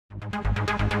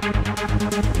Just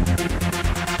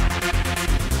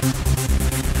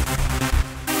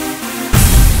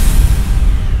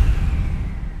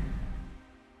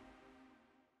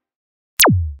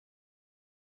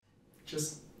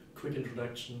a quick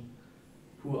introduction.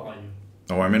 Who are you?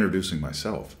 Oh, I'm introducing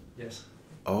myself. Yes.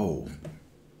 Oh.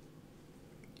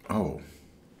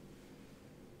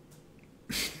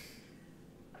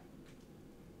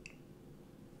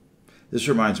 This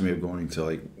reminds me of going to,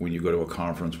 like, when you go to a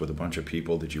conference with a bunch of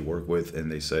people that you work with and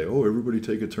they say, oh, everybody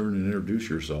take a turn and introduce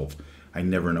yourself. I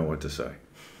never know what to say.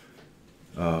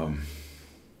 I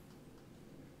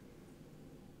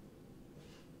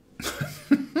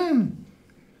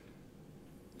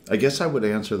guess I would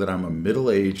answer that I'm a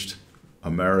middle-aged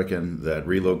American that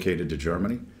relocated to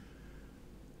Germany,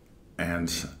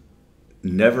 and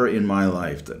never in my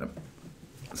life did I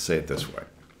say it this way.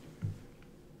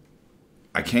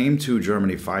 I came to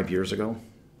Germany 5 years ago.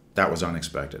 That was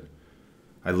unexpected.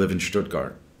 I live in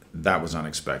Stuttgart. That was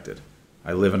unexpected.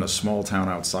 I live in a small town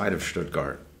outside of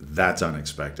Stuttgart. That's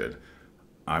unexpected.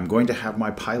 I'm going to have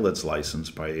my pilot's license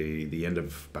by the end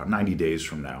of about 90 days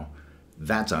from now.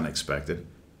 That's unexpected.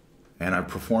 And I'm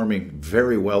performing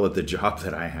very well at the job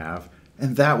that I have,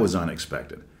 and that was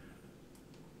unexpected.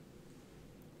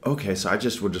 Okay, so I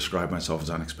just would describe myself as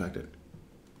unexpected.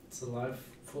 It's a life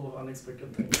full of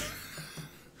unexpected things.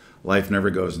 Life never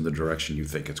goes in the direction you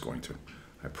think it's going to.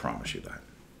 I promise you that.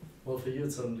 Well, for you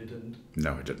it certainly didn't.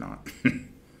 No, it did not.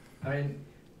 I mean,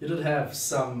 you did have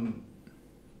some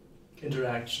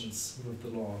interactions with the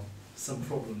law, some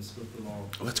problems with the law.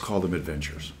 Let's call them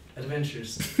adventures.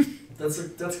 Adventures.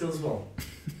 That's good as well.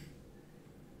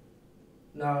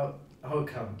 Now, how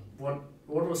come? What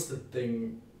was the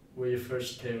thing where you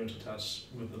first came into touch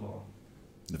with the law?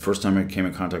 The first time I came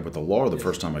in contact with the law, or the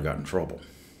first time I got in trouble?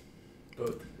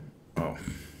 Both. Oh.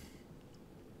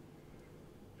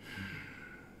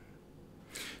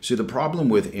 See, the problem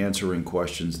with answering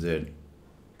questions that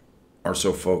are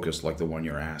so focused, like the one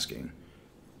you're asking,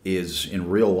 is in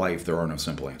real life there are no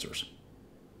simple answers.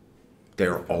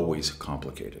 They're always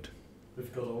complicated.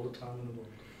 We've got all the time in the world.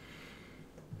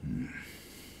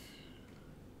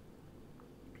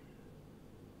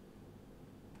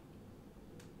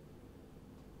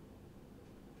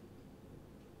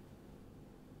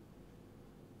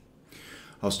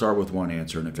 I'll start with one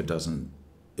answer, and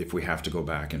if we have to go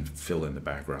back and fill in the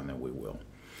background, then we will.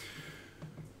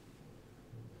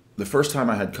 The first time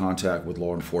I had contact with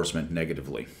law enforcement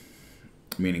negatively,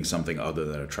 meaning something other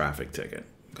than a traffic ticket,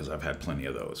 because I've had plenty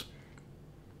of those,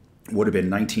 would have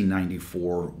been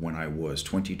 1994 when I was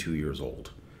 22 years old.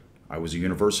 I was a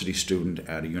university student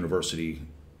at a university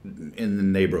in the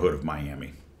neighborhood of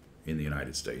Miami, in the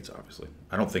United States, obviously.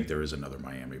 I don't think there is another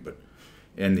Miami, but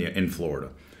in Florida.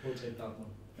 We'll take that one.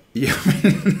 Yeah.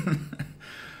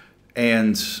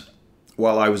 And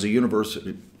while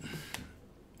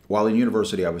in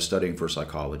university, I was studying for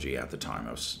psychology at the time.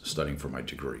 I was studying for my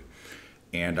degree.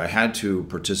 And I had to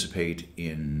participate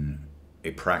in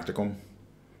a practicum,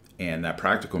 and that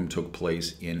practicum took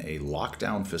place in a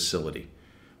lockdown facility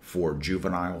for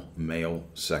juvenile male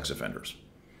sex offenders.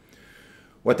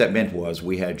 What that meant was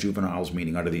we had juveniles,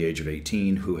 meaning under the age of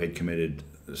 18, who had committed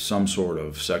some sort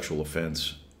of sexual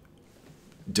offense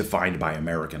defined by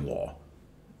American law,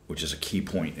 which is a key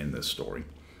point in this story,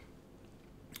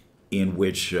 in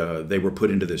which they were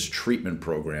put into this treatment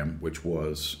program, which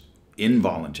was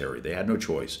involuntary. They had no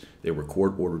choice. They were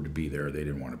court ordered to be there. They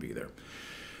didn't want to be there.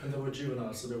 And they were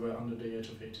juveniles, so they were under the age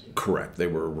of 18. Correct. They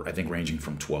were, I think, ranging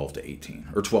from 12 to 18,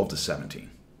 or 12 to 17.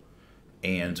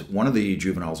 And one of the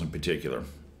juveniles in particular,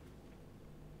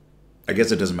 I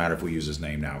guess it doesn't matter if we use his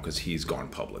name now because he's gone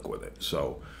public with it.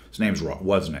 So his name is Robert.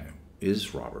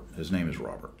 His name is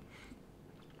Robert.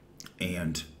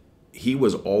 And he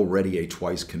was already a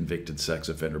twice convicted sex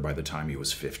offender by the time he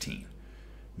was 15,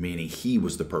 meaning he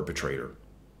was the perpetrator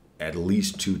at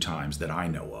least 2 times that I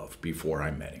know of before I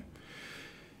met him.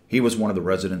 He was one of the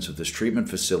residents of this treatment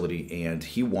facility, and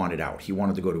he wanted out. He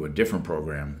wanted to go to a different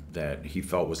program that he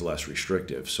felt was less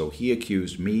restrictive. So he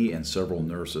accused me and several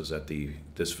nurses at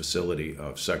this facility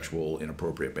of sexual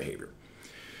inappropriate behavior.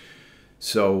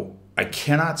 So I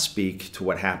cannot speak to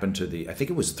what happened to I think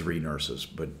it was 3 nurses,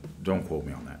 but don't quote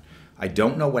me on that. I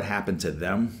don't know what happened to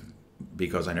them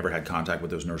because I never had contact with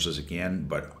those nurses again,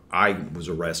 but I was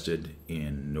arrested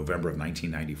in November of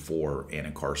 1994 and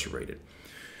incarcerated.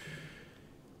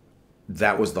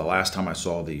 That was the last time I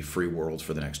saw the free world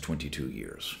for the next 22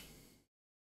 years.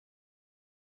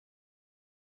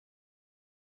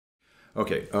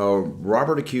 Okay,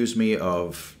 Robert accused me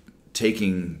of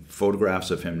taking photographs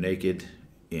of him naked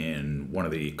in one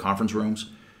of the conference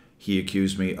rooms. He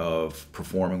accused me of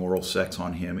performing oral sex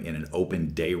on him in an open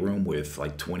day room with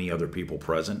like 20 other people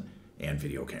present and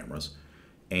video cameras,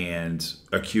 and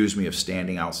accused me of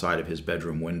standing outside of his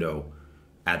bedroom window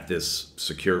at this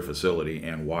secure facility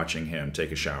and watching him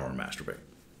take a shower and masturbate.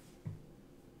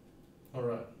 All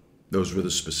right. Those were the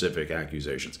specific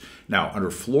accusations. Now, under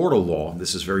Florida law,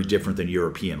 this is very different than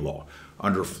European law.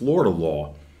 Under Florida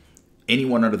law,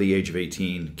 anyone under the age of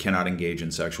 18 cannot engage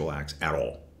in sexual acts at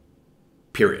all.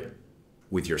 Period.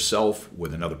 With yourself,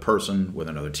 with another person, with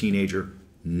another teenager,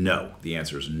 no. The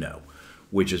answer is no,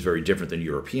 which is very different than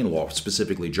European law,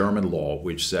 specifically German law,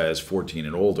 which says 14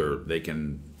 and older, they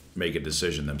can make a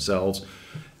decision themselves,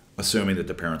 assuming that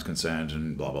the parents consent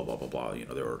and blah, blah, blah, blah, blah. You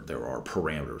know, there are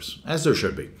parameters, as there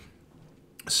should be.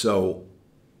 So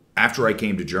after I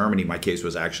came to Germany, my case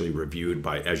was actually reviewed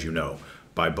by, as you know,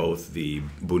 by both the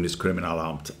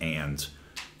Bundeskriminalamt and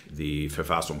the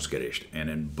Verfassungsgericht. And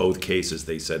in both cases,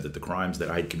 they said that the crimes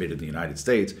that I had committed in the United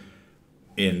States,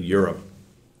 in Europe,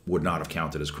 would not have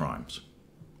counted as crimes.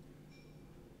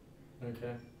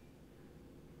 Okay.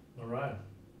 All right.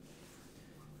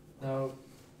 Now,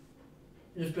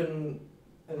 you've been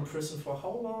in prison for how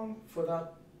long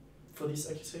for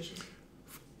these accusations?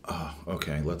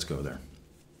 Okay, let's go there.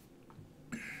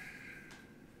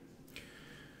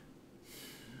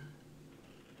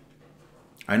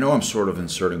 I know I'm sort of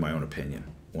inserting my own opinion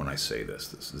when I say this.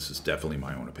 This is definitely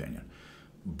my own opinion,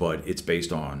 but it's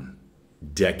based on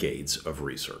decades of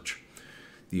research.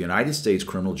 The United States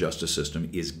criminal justice system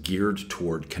is geared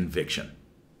toward conviction.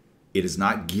 It is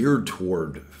not geared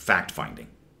toward fact-finding.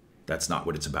 That's not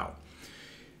what it's about.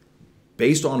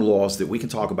 Based on laws that we can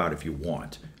talk about if you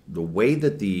want, the way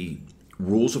that the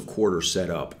rules of court are set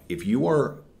up, if you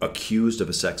are accused of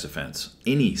a sex offense,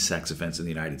 any sex offense in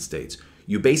the United States,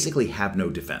 you basically have no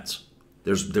defense.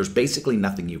 There's basically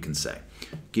nothing you can say.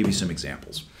 I'll give you some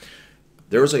examples.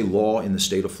 There is a law in the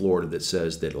state of Florida that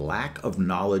says that lack of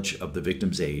knowledge of the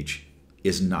victim's age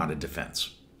is not a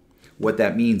defense. What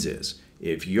that means is,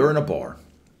 if you're in a bar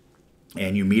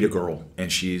and you meet a girl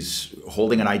and she's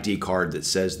holding an ID card that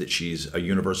says that she's a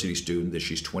university student, that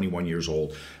she's 21 years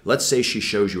old, let's say she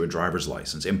shows you a driver's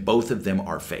license and both of them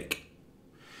are fake.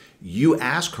 You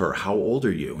ask her, how old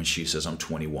are you? And she says, I'm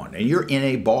 21. And you're in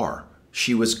a bar.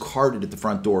 She was carded at the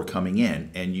front door coming in,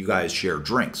 and you guys share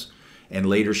drinks. And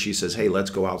later she says, hey,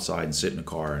 let's go outside and sit in a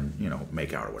car and,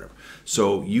 make out or whatever.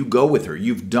 So you go with her.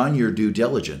 You've done your due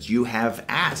diligence. You have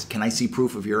asked, can I see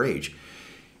proof of your age?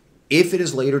 If it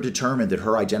is later determined that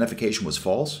her identification was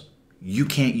false, you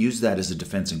can't use that as a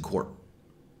defense in court.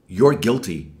 You're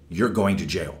guilty. You're going to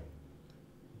jail.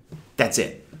 That's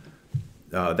it.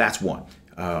 That's one.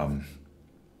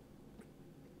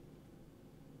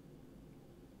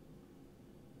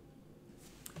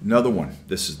 Another one.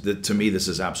 To me, this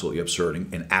is absolutely absurd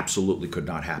and absolutely could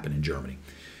not happen in Germany.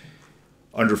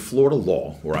 Under Florida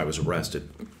law, where I was arrested,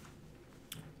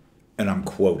 and I'm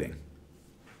quoting,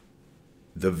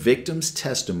 the victim's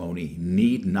testimony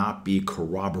need not be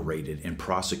corroborated in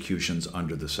prosecutions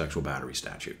under the sexual battery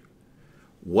statute.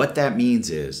 What that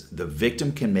means is the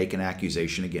victim can make an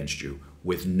accusation against you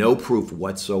with no proof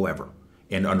whatsoever.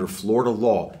 And under Florida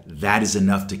law, that is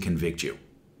enough to convict you.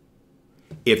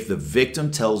 If the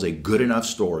victim tells a good enough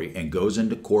story and goes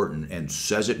into court and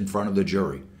says it in front of the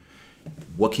jury,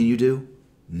 what can you do?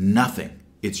 Nothing.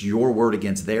 It's your word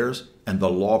against theirs, and the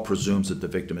law presumes that the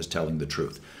victim is telling the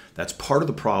truth. That's part of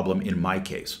the problem in my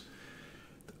case.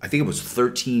 I think it was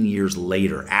 13 years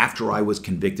later, after I was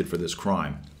convicted for this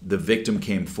crime, the victim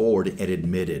came forward and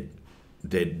admitted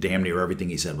that damn near everything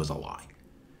he said was a lie.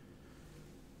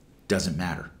 Doesn't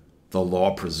matter. The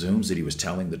law presumes that he was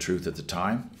telling the truth at the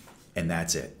time, and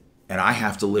that's it. And I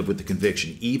have to live with the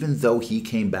conviction, even though he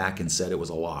came back and said it was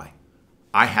a lie.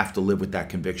 I have to live with that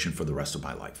conviction for the rest of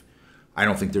my life. I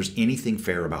don't think there's anything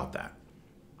fair about that.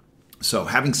 So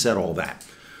having said all that,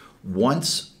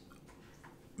 once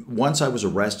I was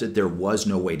arrested, there was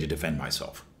no way to defend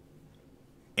myself.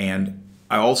 And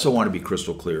I also want to be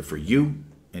crystal clear for you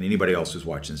and anybody else who's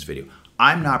watching this video.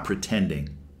 I'm not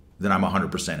pretending that I'm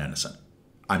 100% innocent.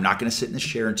 I'm not going to sit in this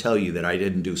chair and tell you that I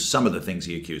didn't do some of the things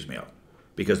he accused me of,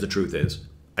 because the truth is,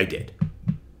 I did.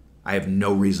 I have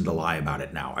no reason to lie about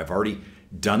it now. I've already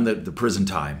done the prison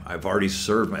time. I've already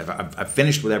served. I've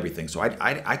finished with everything. So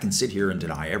I can sit here and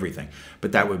deny everything,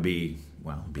 but that would be,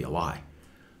 well, it'd be a lie.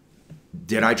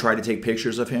 Did I try to take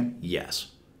pictures of him?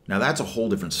 Yes. Now that's a whole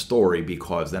different story,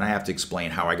 because then I have to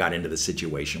explain how I got into the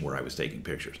situation where I was taking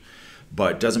pictures.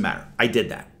 But it doesn't matter. I did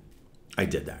that. I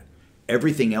did that.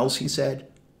 Everything else he said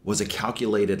was a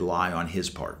calculated lie on his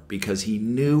part, because he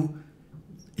knew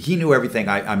He knew everything.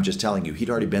 I'm just telling you, he'd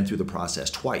already been through the process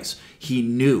twice. He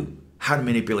knew how to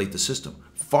manipulate the system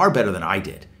far better than I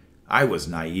did. I was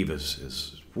naive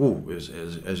as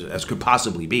could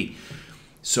possibly be.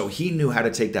 So he knew how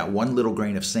to take that one little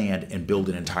grain of sand and build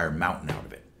an entire mountain out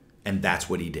of it. And that's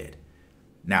what he did.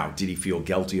 Now, did he feel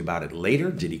guilty about it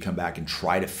later? Did he come back and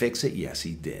try to fix it? Yes,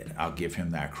 he did. I'll give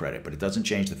him that credit. But it doesn't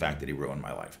change the fact that he ruined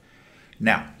my life.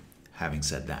 Now, having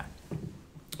said that,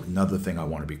 another thing I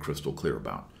want to be crystal clear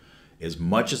about. As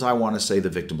much as I want to say the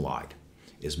victim lied,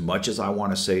 as much as I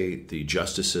want to say the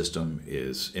justice system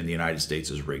is in the United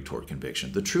States is rigged toward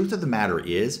conviction, the truth of the matter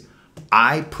is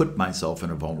I put myself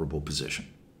in a vulnerable position.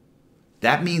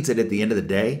 That means that at the end of the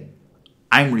day,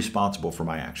 I'm responsible for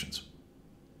my actions.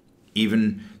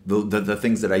 Even the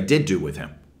things that I did do with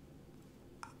him,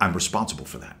 I'm responsible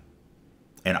for that.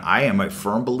 And I am a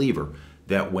firm believer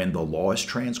that when the law is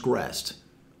transgressed,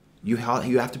 you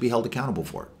have to be held accountable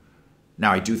for it.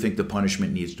 Now, I do think the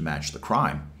punishment needs to match the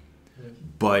crime.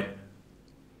 But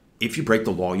if you break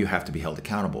the law, you have to be held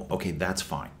accountable. Okay, that's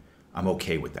fine. I'm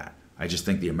okay with that. I just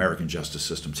think the American justice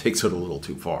system takes it a little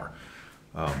too far.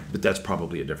 But that's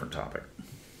probably a different topic.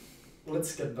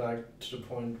 Let's get back to the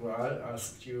point where I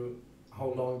asked you how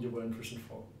long you were in prison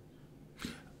for.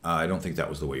 I don't think that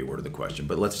was the way you worded the question,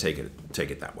 but let's take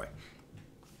it that way.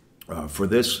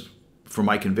 For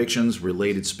my convictions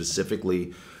related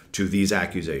specifically to these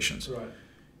accusations. Right.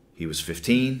 He was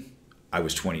 15, I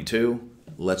was 22.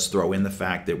 Let's throw in the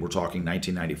fact that we're talking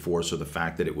 1994, so the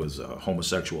fact that it was a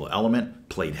homosexual element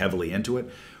played heavily into it.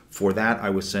 For that, I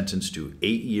was sentenced to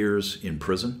 8 years in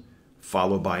prison,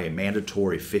 followed by a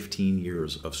mandatory 15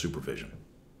 years of supervision.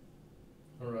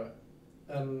 All right.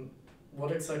 And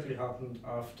what exactly happened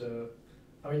after?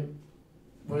 I mean,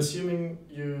 we're assuming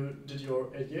you did your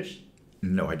 8 years?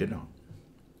 No, I did not.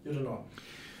 You did not?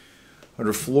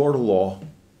 Under Florida law,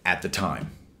 at the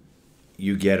time,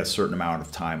 you get a certain amount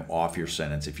of time off your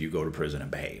sentence if you go to prison and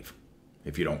behave,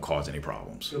 if you don't cause any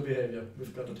problems. Good behavior.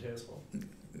 We've got it here as well.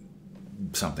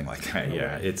 Something like that,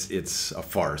 yeah. It's a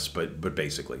farce, but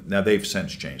basically. Now, they've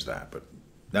since changed that, but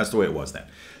that's the way it was then.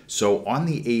 So on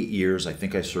the 8 years, I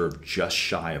think I served just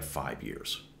shy of 5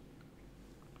 years.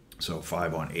 So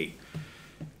 5 on 8.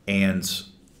 And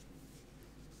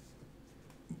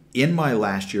in my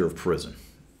last year of prison,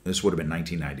 this would have been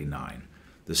 1999,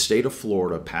 the state of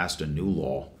Florida passed a new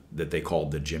law that they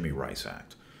called the Jimmy Rice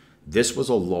Act. This was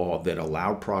a law that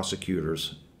allowed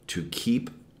prosecutors to keep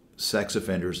sex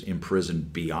offenders in prison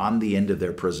beyond the end of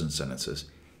their prison sentences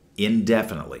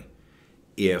indefinitely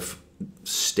if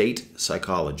state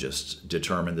psychologists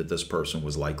determined that this person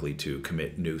was likely to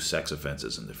commit new sex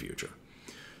offenses in the future.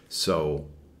 So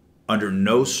under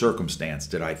no circumstance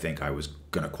did I think I was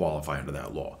going to qualify under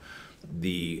that law.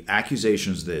 The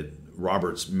accusations that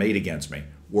Roberts made against me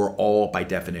were all by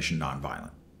definition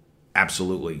nonviolent.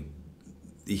 Absolutely.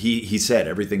 He said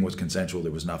everything was consensual.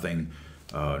 There was nothing,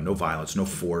 no violence, no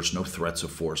force, no threats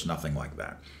of force, nothing like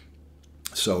that.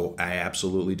 So I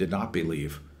absolutely did not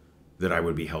believe that I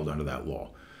would be held under that law.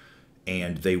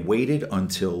 And they waited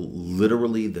until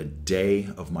literally the day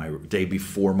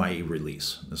before my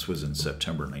release. This was in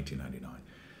September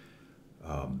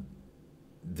 1999.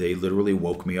 They literally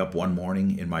woke me up one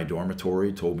morning in my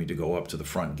dormitory, told me to go up to the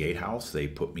front gatehouse. They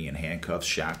put me in handcuffs,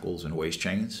 shackles, and waist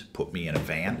chains, put me in a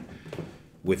van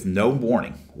with no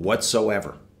warning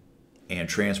whatsoever, and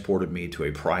transported me to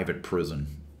a private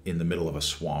prison in the middle of a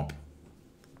swamp,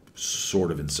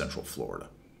 sort of in central Florida.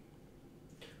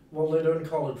 Well, they don't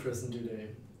call it prison, do they?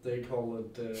 They call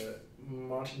it the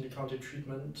Martin County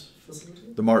Treatment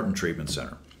Facility? The Martin Treatment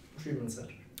Center. Treatment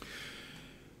Center.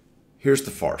 Here's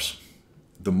the farce.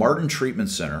 The Martin Treatment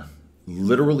Center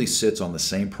literally sits on the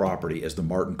same property as the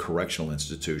Martin Correctional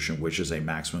Institution, which is a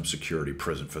maximum security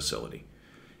prison facility.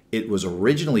 It was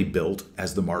originally built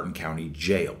as the Martin County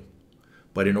Jail.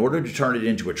 But in order to turn it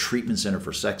into a treatment center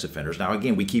for sex offenders, now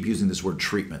again, we keep using this word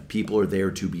treatment. People are there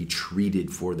to be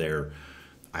treated for their,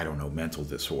 mental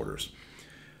disorders.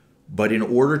 But in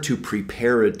order to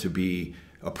prepare it to be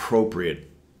appropriate,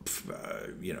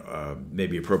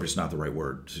 maybe appropriate is not the right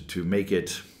word, to make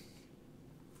it,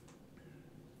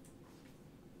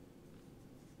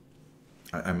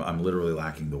 I'm literally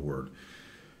lacking the word.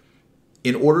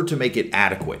 In order to make it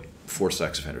adequate for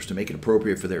sex offenders, to make it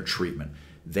appropriate for their treatment,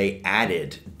 they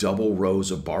added double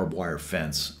rows of barbed wire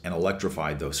fence and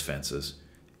electrified those fences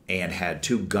and had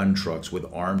 2 gun trucks with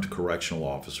armed correctional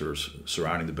officers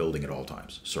surrounding the building at all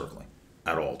times, circling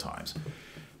at all times.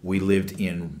 We lived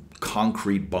in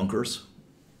concrete bunkers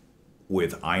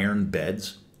with iron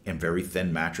beds and very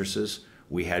thin mattresses.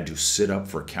 We had to sit up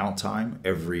for count time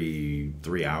every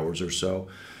 3 hours or so.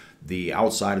 The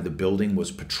outside of the building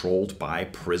was patrolled by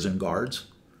prison guards.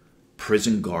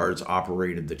 Prison guards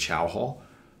operated the chow hall.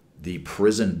 The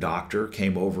prison doctor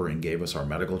came over and gave us our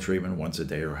medical treatment once a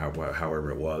day or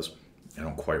however it was. I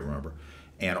don't quite remember.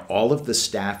 And all of the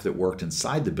staff that worked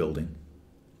inside the building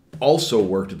also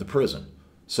worked at the prison.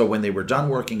 So when they were done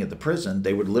working at the prison,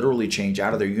 they would literally change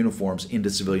out of their uniforms into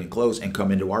civilian clothes and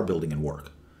come into our building and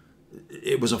work.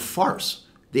 It was a farce.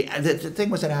 The thing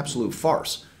was an absolute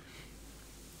farce.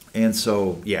 And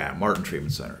so, yeah, Martin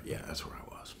Treatment Center. Yeah, that's where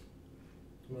I was.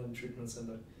 Martin Treatment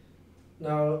Center.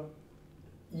 Now,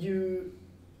 you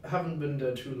haven't been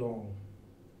there too long.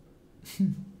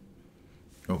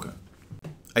 Okay.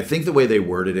 I think the way they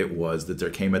worded it was that there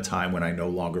came a time when I no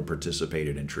longer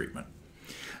participated in treatment.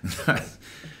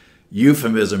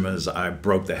 Euphemism is I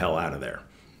broke the hell out of there.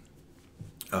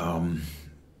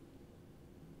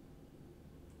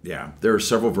 Yeah, there are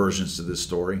several versions to this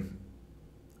story.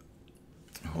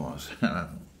 Hold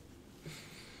on.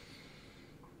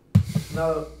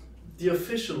 Now, the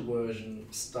official version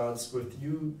starts with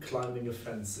you climbing a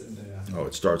fence in there. Oh,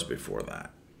 it starts before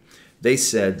that. They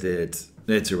said that,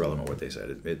 it's irrelevant what they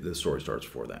said. The story starts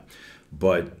before that.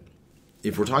 But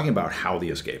if we're talking about how the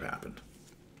escape happened,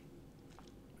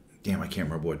 damn, I can't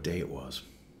remember what day it was.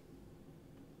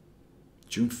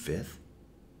 June 5th?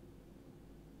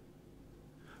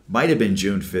 Might have been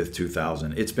June 5th,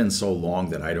 2000. It's been so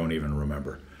long that I don't even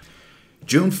remember.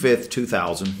 June 5th,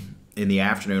 2000, in the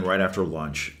afternoon, right after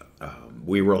lunch,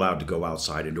 we were allowed to go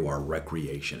outside into our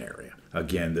recreation area.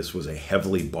 Again, this was a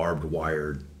heavily barbed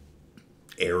wired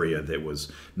area that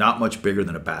was not much bigger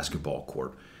than a basketball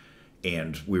court.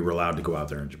 And we were allowed to go out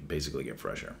there and basically get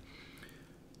fresh air.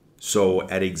 So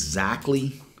at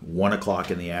exactly 1 o'clock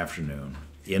in the afternoon,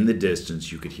 in the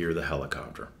distance, you could hear the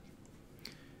helicopter.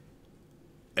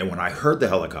 And when I heard the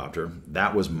helicopter,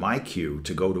 that was my cue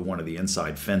to go to one of the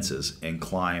inside fences and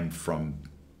climb from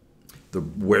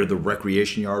where the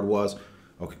recreation yard was.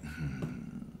 Okay,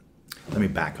 let me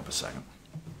back up a second.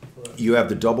 You have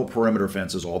the double perimeter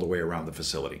fences all the way around the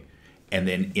facility. And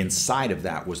then inside of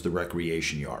that was the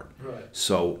recreation yard. Right.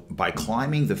 So by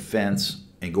climbing the fence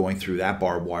and going through that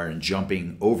barbed wire and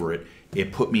jumping over it,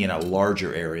 it put me in a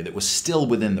larger area that was still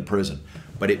within the prison.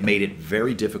 But it made it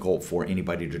very difficult for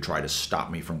anybody to try to stop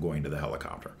me from going to the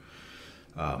helicopter.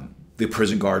 The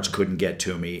prison guards couldn't get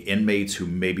to me. Inmates who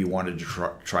maybe wanted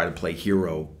to try to play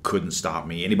hero couldn't stop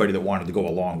me. Anybody that wanted to go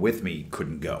along with me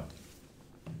couldn't go.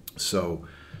 So,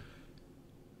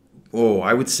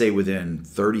 I would say within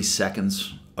 30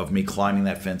 seconds of me climbing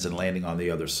that fence and landing on the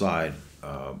other side,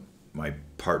 my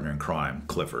partner in crime,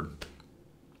 Clifford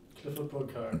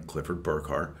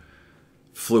Burkhart,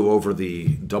 flew over the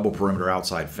double perimeter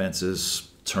outside fences,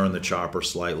 turned the chopper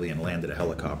slightly, and landed a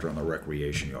helicopter on the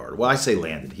recreation yard. Well, I say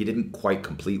landed. He didn't quite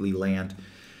completely land.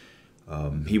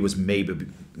 He was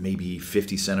maybe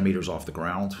 50 centimeters off the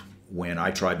ground when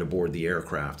I tried to board the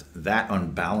aircraft. That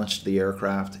unbalanced the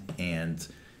aircraft, and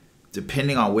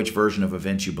depending on which version of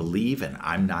events you believe, and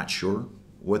I'm not sure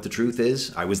what the truth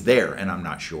is, I was there and I'm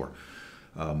not sure.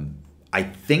 I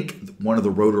think one of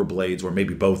the rotor blades, or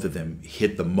maybe both of them,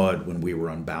 hit the mud when we were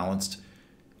unbalanced.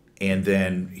 And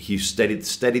then he steadied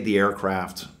the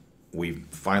aircraft. We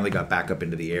finally got back up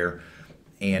into the air.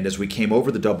 And as we came over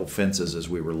the double fences as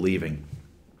we were leaving,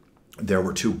 there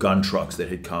were two gun trucks that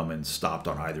had come and stopped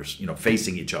on either,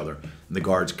 facing each other. And the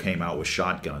guards came out with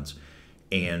shotguns.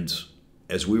 And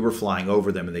as we were flying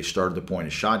over them and they started to point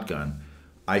a shotgun,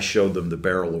 I showed them the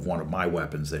barrel of one of my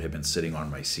weapons that had been sitting on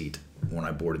my seat when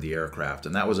I boarded the aircraft,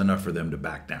 and that was enough for them to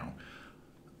back down.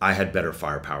 I had better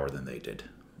firepower than they did.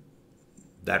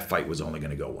 That fight was only going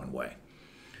to go one way.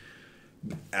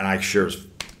 And I sure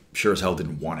as hell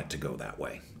didn't want it to go that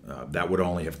way. That would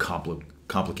only have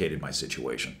complicated my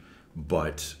situation.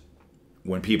 But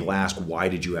when people ask, why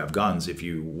did you have guns if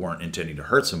you weren't intending to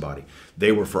hurt somebody,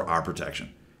 they were for our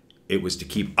protection. It was to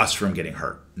keep us from getting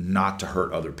hurt, not to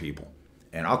hurt other people.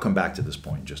 And I'll come back to this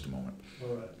point in just a moment.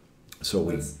 All right. So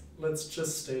let's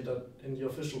just state that in the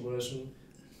official version,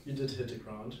 you did hit the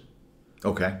ground.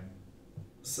 Okay.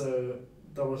 So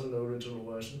that was in the original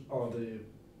version, or the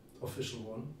official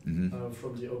one,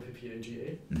 from the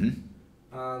OPPAGA.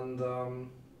 Mm-hmm. And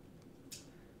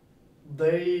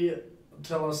they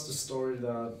tell us the story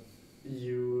that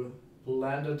you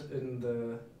landed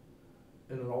in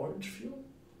an orange field.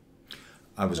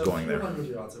 I was going there. 100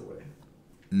 yards away.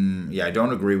 Yeah, I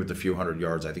don't agree with the few hundred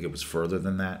yards. I think it was further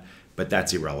than that, but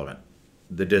that's irrelevant.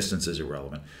 The distance is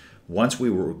irrelevant. Once we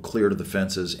were clear to the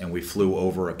fences and we flew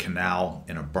over a canal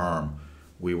and a berm,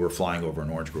 we were flying over an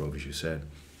orange grove, as you said.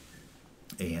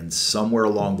 And somewhere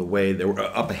along the way,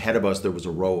 up ahead of us, there was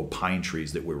a row of pine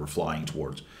trees that we were flying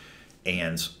towards.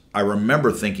 And I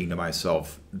remember thinking to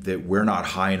myself that we're not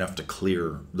high enough to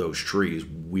clear those trees.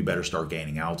 We better start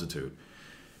gaining altitude.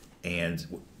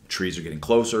 And trees are getting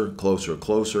closer, closer,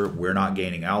 closer. We're not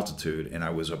gaining altitude. And I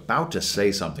was about to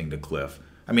say something to Cliff.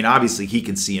 I mean, obviously he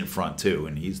can see in front too,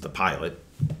 and he's the pilot.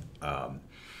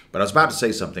 But I was about to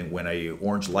say something when a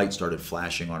orange light started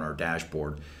flashing on our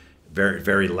dashboard, very,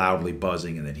 very loudly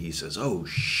buzzing, and then he says, "Oh,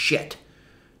 shit."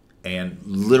 And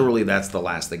literally that's the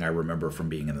last thing I remember from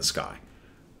being in the sky.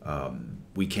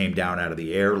 We came down out of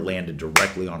the air, landed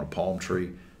directly on a palm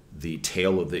tree. The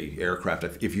tail of the aircraft,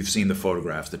 if you've seen the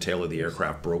photographs, the tail of the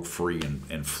aircraft broke free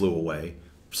and flew away,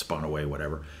 spun away,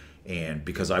 whatever. And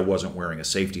because I wasn't wearing a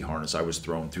safety harness, I was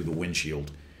thrown through the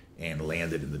windshield and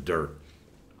landed in the dirt,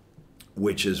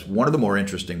 which is one of the more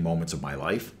interesting moments of my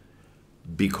life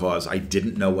because I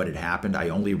didn't know what had happened. I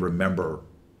only remember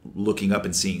looking up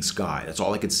and seeing sky. That's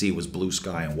all I could see was blue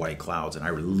sky and white clouds. And I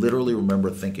literally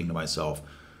remember thinking to myself,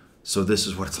 so this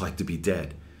is what it's like to be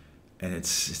dead. And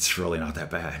it's really not that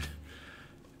bad.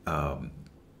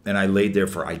 And I laid there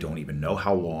for I don't even know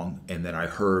how long. And then I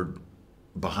heard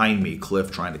behind me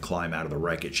Cliff trying to climb out of the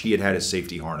wreckage. He had his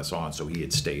safety harness on, so he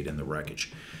had stayed in the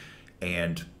wreckage.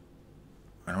 And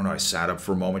I don't know, I sat up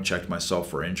for a moment, checked myself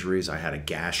for injuries. I had a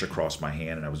gash across my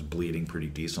hand and I was bleeding pretty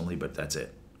decently, but that's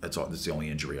it. That's the only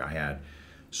injury I had.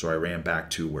 So I ran back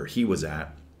to where he was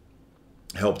at,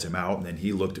 helped him out, and then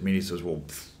he looked at me and he says, "Well,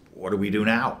 what do we do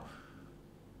now?"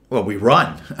 Well, we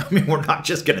run. I mean, we're not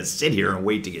just going to sit here and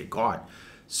wait to get caught.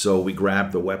 So we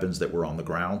grabbed the weapons that were on the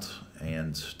ground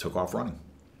and took off running.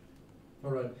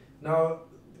 All right. Now,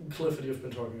 Clifford, you've been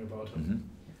talking about him.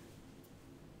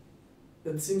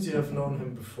 It seems you have known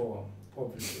him before,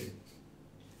 obviously.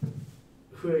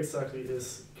 Who exactly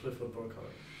is Clifford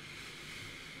Burkhardt?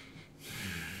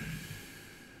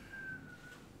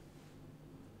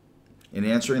 In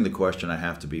answering the question, I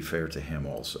have to be fair to him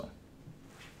also.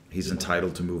 He's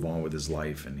entitled to move on with his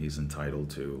life, and he's entitled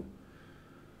to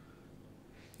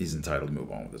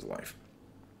move on with his life.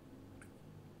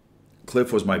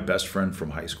 Cliff was my best friend from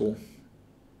high school,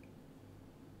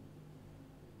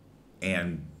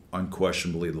 and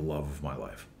unquestionably the love of my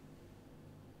life.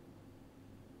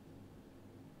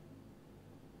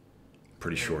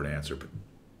 Pretty short answer, but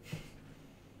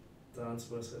the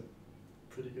answer was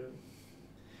pretty good.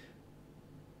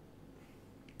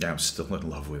 Yeah, I'm still in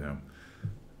love with him.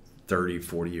 30,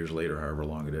 40 years later, however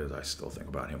long it is, I still think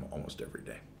about him almost every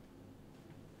day.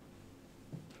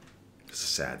 It's a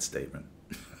sad statement.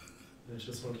 I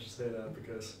just wanted to say that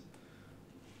because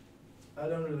I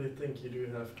don't really think you do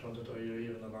have contact, or you're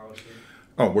even allowed to.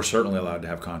 Oh, we're certainly allowed to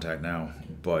have contact now,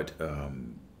 but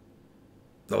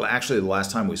actually the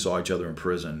last time we saw each other in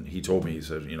prison, he told me, he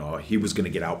said, he was going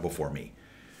to get out before me.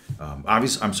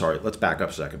 Obviously, I'm sorry, let's back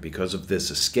up a second. Because of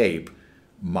this escape,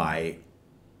 my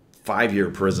 5-year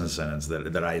prison sentence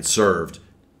that I had served,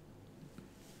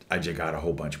 I just got a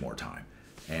whole bunch more time.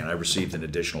 And I received an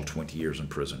additional 20 years in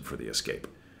prison for the escape.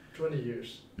 20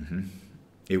 years? Mm-hmm.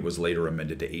 It was later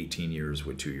amended to 18 years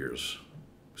with 2 years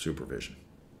supervision.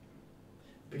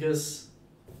 Because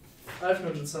I've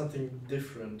noticed something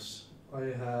different. I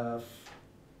have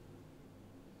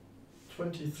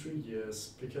 23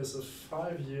 years because of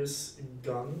 5 years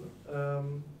gun.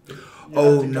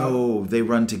 Oh, no, they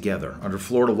run together. Under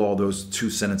Florida law, those two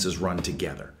sentences run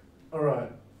together. All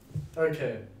right.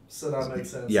 Okay, so that makes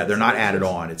sense. Yeah, they're not added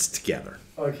on, it's together.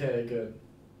 Okay, good.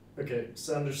 Okay,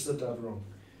 so I understood that wrong.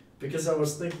 Because I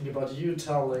was thinking about you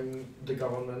telling the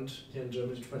government here in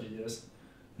Germany 20 years,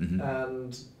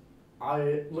 and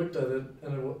I looked at it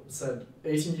and it said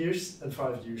 18 years and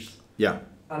 5 years. Yeah.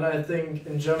 And I think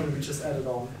in Germany we just added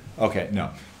on. Okay,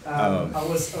 no. I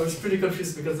was pretty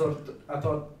confused because I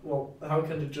thought, well, how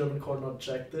can the German court not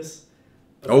check this?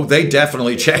 But they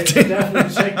definitely checked it. They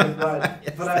definitely checked it, right.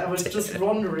 Yes, but I was just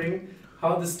wondering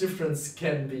how this difference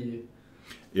can be.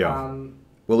 Yeah.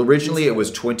 Well, originally it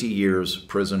was 20 years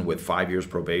prison with 5 years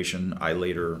probation.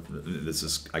 This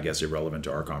is, I guess, irrelevant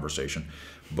to our conversation,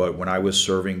 but when I was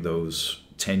serving those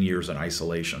 10 years in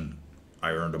isolation,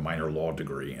 I earned a minor law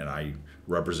degree, and I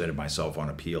represented myself on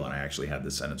appeal, and I actually had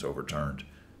the sentence overturned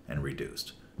and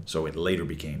reduced. So it later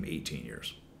became 18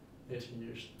 years. 18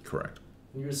 years. Correct.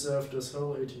 You served this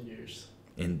whole 18 years.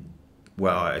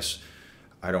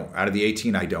 I don't. Out of the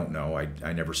 18, I don't know.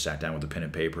 I never sat down with a pen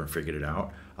and paper and figured it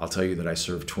out. I'll tell you that I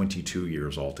served 22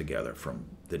 years altogether, from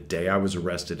the day I was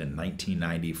arrested in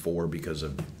 1994 because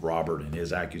of Robert and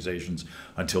his accusations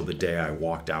until the day I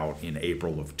walked out in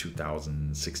April of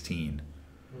 2016.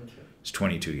 Okay. It's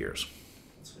 22 years.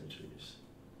 That's 22 years.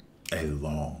 A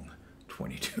long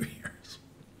 22 years.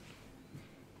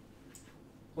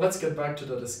 Let's get back to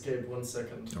that escape 1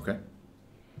 second. Okay.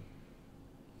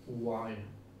 why?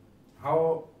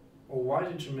 How or why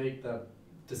did you make that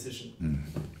decision?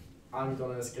 I'm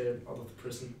gonna escape out of the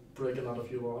prison, break another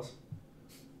few laws,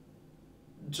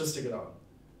 just to get out.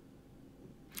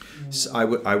 So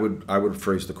I would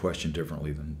phrase the question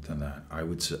differently than that. I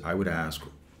would ask,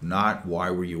 not why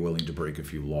were you willing to break a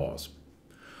few laws?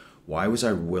 Why was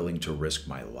I willing to risk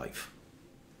my life?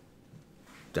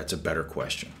 That's a better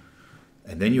question.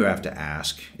 And then you have to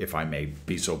ask, if I may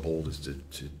be so bold as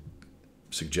to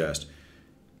suggest,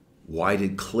 why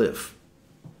did Cliff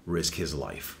risk his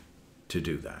life to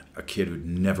do that? A kid who'd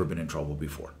never been in trouble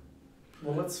before.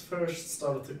 Well, let's first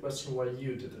start with the question why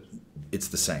you did it. It's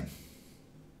the same.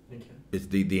 Okay.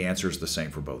 The answer is the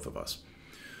same for both of us.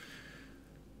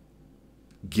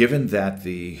 Given that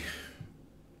the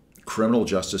criminal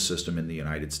justice system in the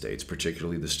United States,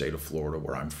 particularly the state of Florida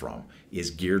where I'm from, is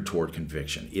geared toward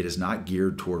conviction. It is not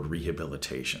geared toward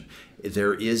rehabilitation.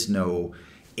 There is no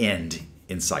end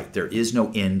in sight. There is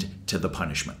no end to the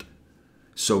punishment.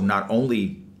 So not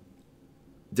only,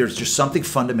 there's just something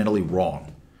fundamentally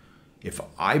wrong. If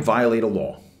I violate a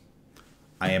law,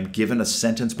 I am given a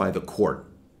sentence by the court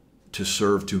to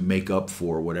serve to make up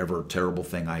for whatever terrible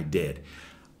thing I did.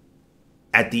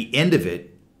 At the end of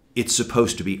it, it's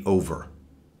supposed to be over.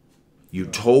 You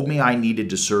told me I needed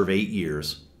to serve 8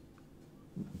 years.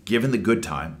 Given the good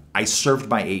time, I served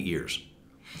my 8 years.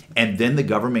 And then the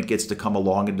government gets to come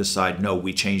along and decide, no,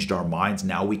 we changed our minds.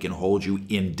 Now we can hold you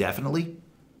indefinitely.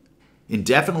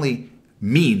 Indefinitely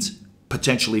means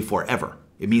potentially forever.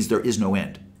 It means there is no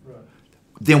end. Right.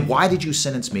 Then why did you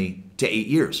sentence me to 8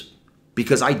 years?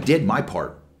 Because I did my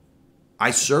part.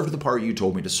 I served the part you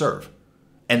told me to serve.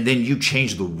 And then you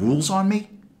changed the rules on me?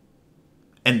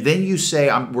 And then you say,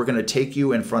 we're going to take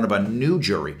you in front of a new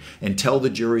jury and tell the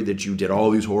jury that you did all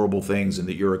these horrible things and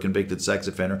that you're a convicted sex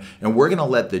offender. And we're going to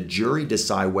let the jury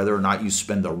decide whether or not you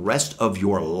spend the rest of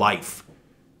your life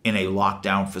in a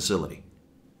lockdown facility.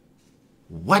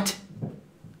 What?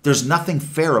 There's nothing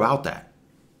fair about that.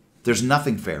 There's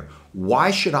nothing fair.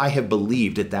 Why should I have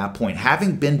believed at that point,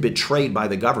 having been betrayed by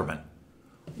the government,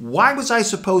 why was I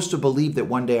supposed to believe that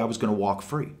one day I was going to walk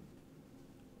free?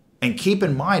 And keep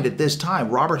in mind, at this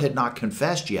time, Robert had not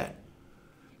confessed yet.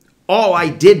 All I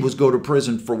did was go to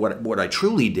prison for what I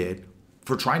truly did,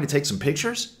 for trying to take some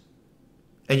pictures?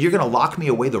 And you're going to lock me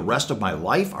away the rest of my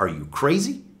life? Are you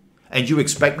crazy? And you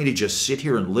expect me to just sit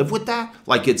here and live with that?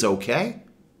 Like it's okay?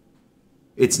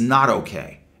 It's not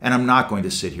okay. And I'm not going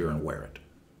to sit here and wear it.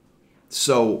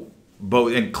 So,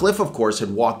 and Cliff, of course,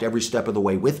 had walked every step of the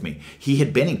way with me. He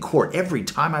had been in court every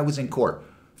time I was in court.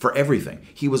 For everything.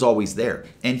 He was always there.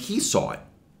 And he saw it.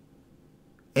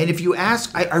 And if you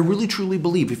ask, I really truly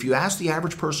believe, if you ask the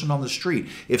average person on the street,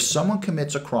 if someone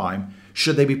commits a crime,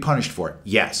 should they be punished for it?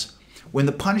 Yes. When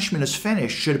the punishment is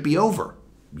finished, should it be over?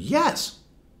 Yes.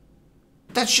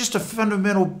 That's just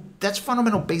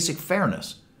fundamental basic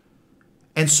fairness.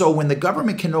 And so when the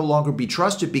government can no longer be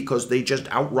trusted because they just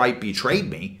outright betrayed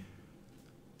me,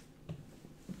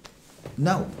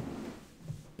 no.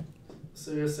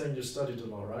 So you're saying you studied the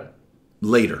law, right?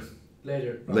 Later.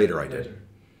 Later. Right? Later I did.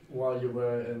 While you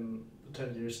were in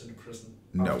 10 years in the prison.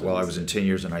 No, while I was in 10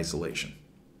 years in isolation.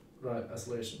 Right,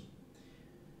 isolation.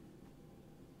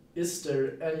 Is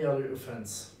there any other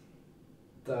offense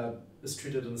that is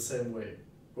treated in the same way,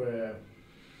 where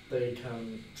they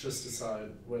can just decide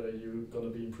whether you're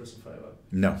going to be in prison forever?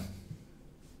 No.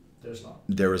 There's not.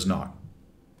 There is not.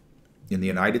 In the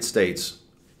United States,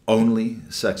 only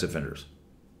sex offenders.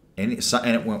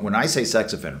 And when I say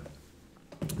sex offender,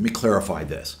 let me clarify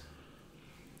this.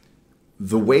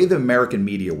 The way the American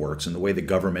media works and the way the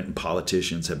government and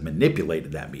politicians have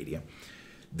manipulated that media,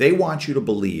 they want you to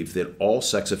believe that all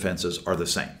sex offenses are the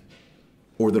same,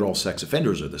 or that all sex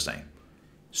offenders are the same.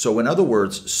 So in other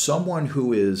words, someone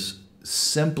who is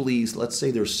simply, let's say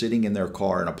they're sitting in their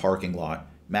car in a parking lot,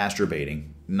 masturbating,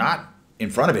 not in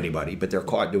front of anybody, but they're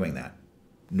caught doing that.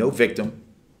 No victim.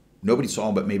 Nobody saw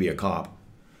them but maybe a cop.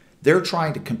 They're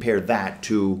trying to compare that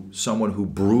to someone who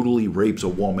brutally rapes a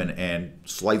woman and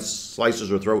slices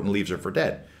her throat and leaves her for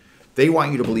dead. They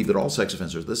want you to believe that all sex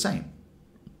offenders are the same.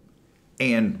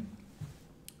 And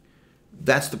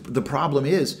that's the problem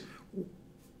is,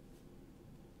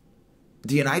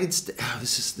 the United States,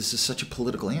 this is such a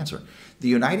political answer. The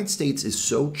United States is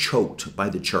so choked by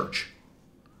the church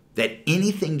that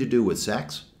anything to do with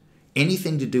sex,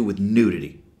 anything to do with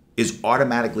nudity, is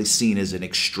automatically seen as an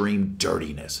extreme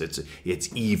dirtiness.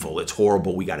 It's evil. It's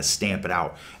horrible. We got to stamp it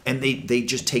out. And they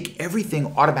just take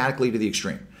everything automatically to the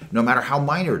extreme, no matter how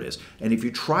minor it is. And if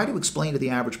you try to explain to the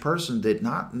average person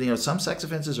that some sex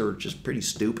offenses are just pretty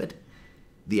stupid,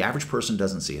 the average person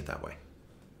doesn't see it that way.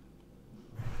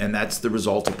 And that's the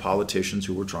result of politicians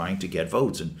who were trying to get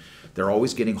votes. And they're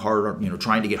always getting harder,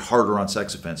 trying to get harder on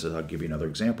sex offenses. I'll give you another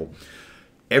example.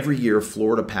 Every year,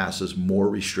 Florida passes more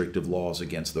restrictive laws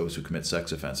against those who commit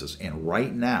sex offenses. And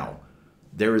right now,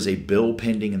 there is a bill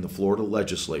pending in the Florida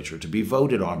legislature to be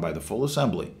voted on by the full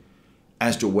assembly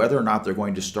as to whether or not they're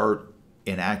going to start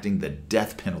enacting the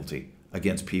death penalty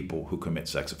against people who commit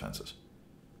sex offenses.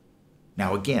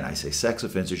 Now, again, I say sex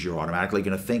offenses, you're automatically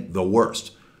going to think the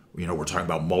worst. We're talking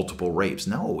about multiple rapes.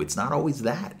 No, it's not always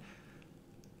that.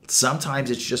 Sometimes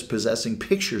it's just possessing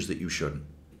pictures that you shouldn't.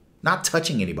 Not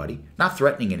touching anybody, not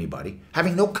threatening anybody,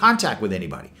 having no contact with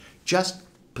anybody. Just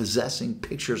possessing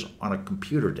pictures on a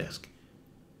computer disk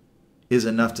is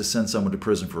enough to send someone to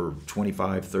prison for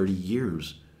 25, 30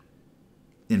 years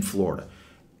in Florida.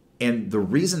 And the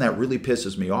reason that really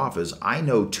pisses me off is I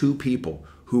know 2 people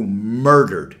who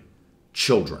murdered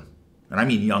children, and I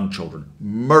mean young children,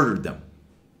 murdered them.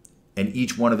 And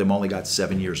each one of them only got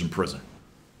 7 years in prison.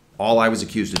 All I was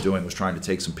accused of doing was trying to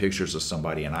take some pictures of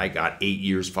somebody, and I got 8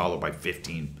 years followed by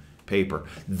 15 paper.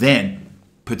 Then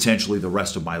potentially the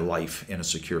rest of my life in a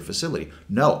secure facility.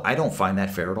 No, I don't find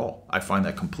that fair at all. I find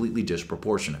that completely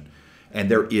disproportionate.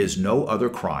 And there is no other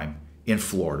crime in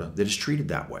Florida that is treated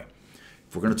that way.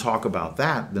 If we're going to talk about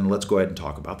that, then let's go ahead and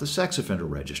talk about the sex offender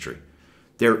registry.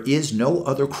 There is no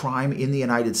other crime in the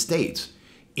United States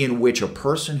in which a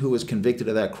person who is convicted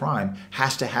of that crime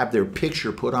has to have their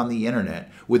picture put on the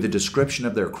internet with a description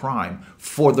of their crime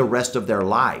for the rest of their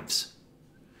lives.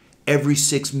 Every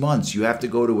 6 months, you have to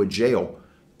go to a jail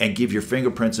and give your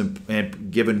fingerprints and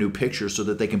give a new picture so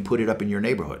that they can put it up in your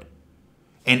neighborhood.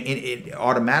 And it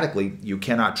automatically, you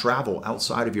cannot travel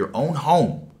outside of your own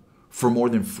home for more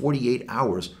than 48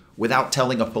 hours without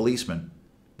telling a policeman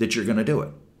that you're going to do it.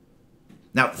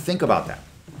 Now, think about that.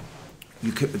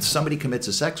 Somebody commits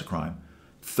a sex crime,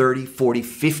 30, 40,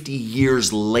 50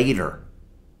 years later,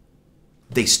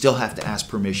 they still have to ask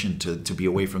permission to be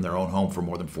away from their own home for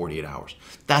more than 48 hours.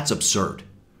 That's absurd.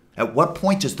 At what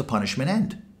point does the punishment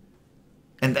end?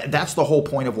 And that's the whole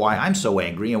point of why I'm so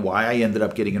angry and why I ended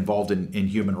up getting involved in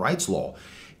human rights law,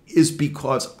 is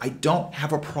because I don't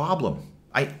have a problem.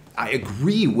 I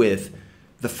agree with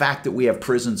the fact that we have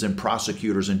prisons and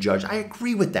prosecutors and judges. I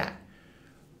agree with that.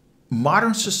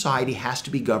 Modern society has to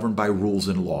be governed by rules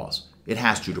and laws. It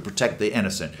has to protect the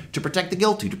innocent, to protect the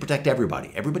guilty, to protect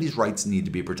everybody. Everybody's rights need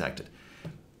to be protected.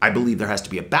 I believe there has to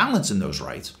be a balance in those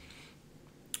rights.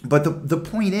 But the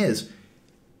point is,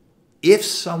 if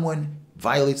someone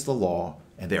violates the law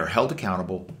and they are held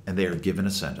accountable and they are given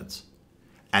a sentence,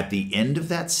 at the end of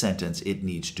that sentence, it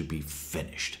needs to be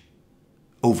finished.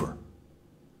 Over.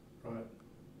 Right.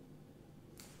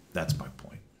 That's my point.